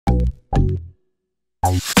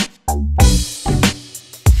Hey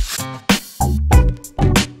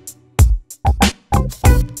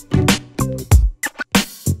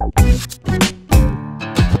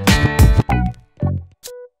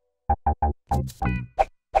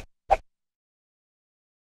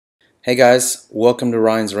guys, welcome to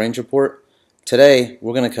Ryan's Range Report. Today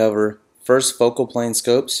we're going to cover first focal plane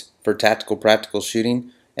scopes for tactical practical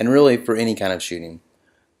shooting and really for any kind of shooting.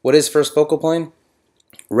 What is first focal plane?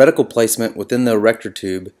 Reticle placement within the erector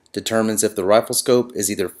tube determines if the rifle scope is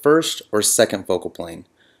either first or second focal plane.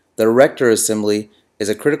 The erector assembly is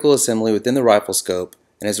a critical assembly within the rifle scope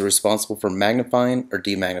and is responsible for magnifying or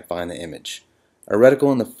demagnifying the image. A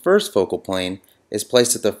reticle in the first focal plane is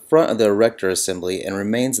placed at the front of the erector assembly and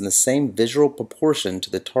remains in the same visual proportion to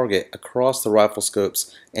the target across the rifle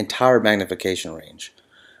scope's entire magnification range.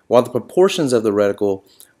 While the proportions of the reticle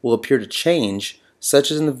will appear to change,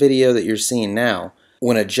 such as in the video that you're seeing now,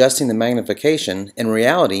 when adjusting the magnification, in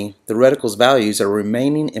reality, the reticle's values are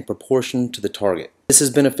remaining in proportion to the target. This is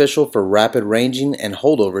beneficial for rapid ranging and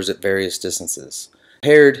holdovers at various distances,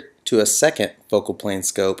 compared to a second focal plane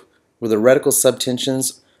scope where the reticle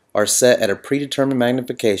subtensions are set at a predetermined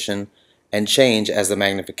magnification and change as the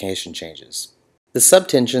magnification changes. The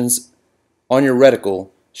subtensions on your reticle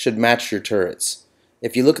should match your turrets.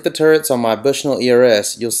 If you look at the turrets on my Bushnell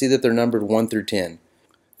ERS, you'll see that they're numbered 1 through 10.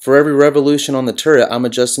 For every revolution on the turret, I'm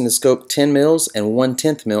adjusting the scope 10 mils and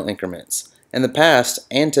 1/10 mil increments. In the past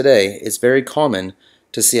and today, it's very common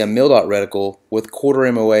to see a mil-dot reticle with quarter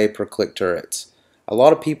MOA per click turrets. A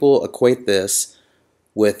lot of people equate this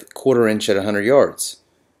with quarter inch at 100 yards.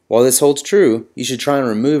 While this holds true, you should try and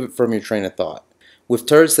remove it from your train of thought. With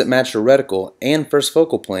turrets that match your reticle and first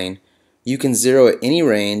focal plane, you can zero at any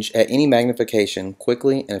range at any magnification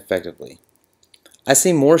quickly and effectively. I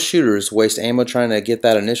see more shooters waste ammo trying to get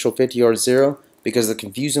that initial 50-yard zero because of the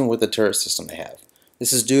confusion with the turret system they have.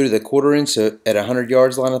 This is due to the quarter inch at 100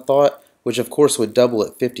 yards line of thought, which of course would double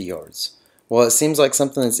at 50 yards. While it seems like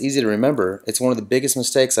something that's easy to remember, it's one of the biggest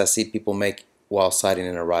mistakes I see people make while sighting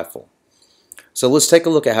in a rifle. So let's take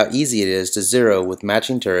a look at how easy it is to zero with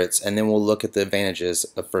matching turrets, and then we'll look at the advantages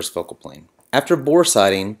of first focal plane. After bore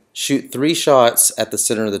sighting, shoot 3 shots at the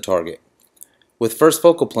center of the target. With first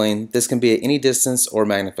focal plane, this can be at any distance or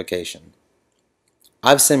magnification.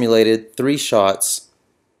 I've simulated 3 shots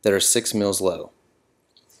that are 6 mils low.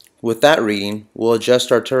 With that reading, we'll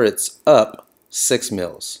adjust our turrets up 6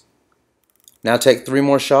 mils. Now take 3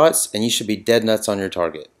 more shots and you should be dead nuts on your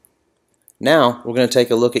target. Now we're going to take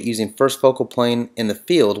a look at using first focal plane in the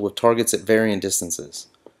field with targets at varying distances.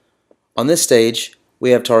 On this stage, we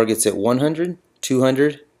have targets at 100,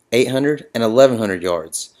 200, 800, and 1100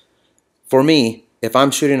 yards. For me, if I'm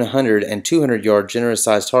shooting 100 and 200 yard generous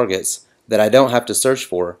sized targets that I don't have to search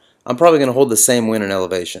for, I'm probably going to hold the same wind and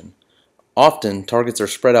elevation. Often, targets are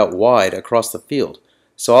spread out wide across the field,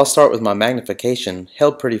 so I'll start with my magnification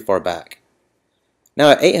held pretty far back.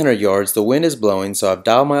 Now at 800 yards, the wind is blowing, so I've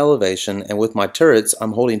dialed my elevation, and with my turrets,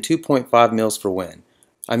 I'm holding 2.5 mils for wind.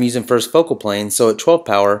 I'm using first focal plane, so at 12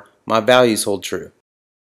 power, my values hold true.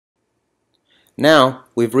 Now,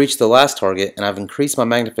 we've reached the last target, and I've increased my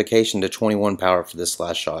magnification to 21 power for this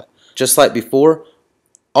last shot. Just like before,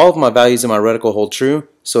 all of my values in my reticle hold true,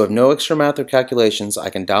 so with no extra math or calculations, I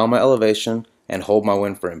can dial my elevation and hold my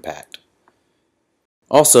wind for impact.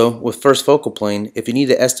 Also, with first focal plane, if you need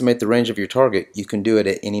to estimate the range of your target, you can do it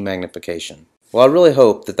at any magnification. Well, I really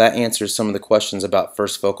hope that that answers some of the questions about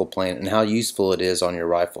first focal plane and how useful it is on your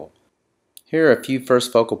rifle. Here are a few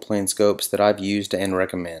first focal plane scopes that I've used and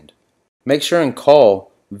recommend. Make sure and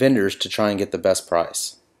call vendors to try and get the best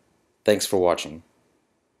price. Thanks for watching.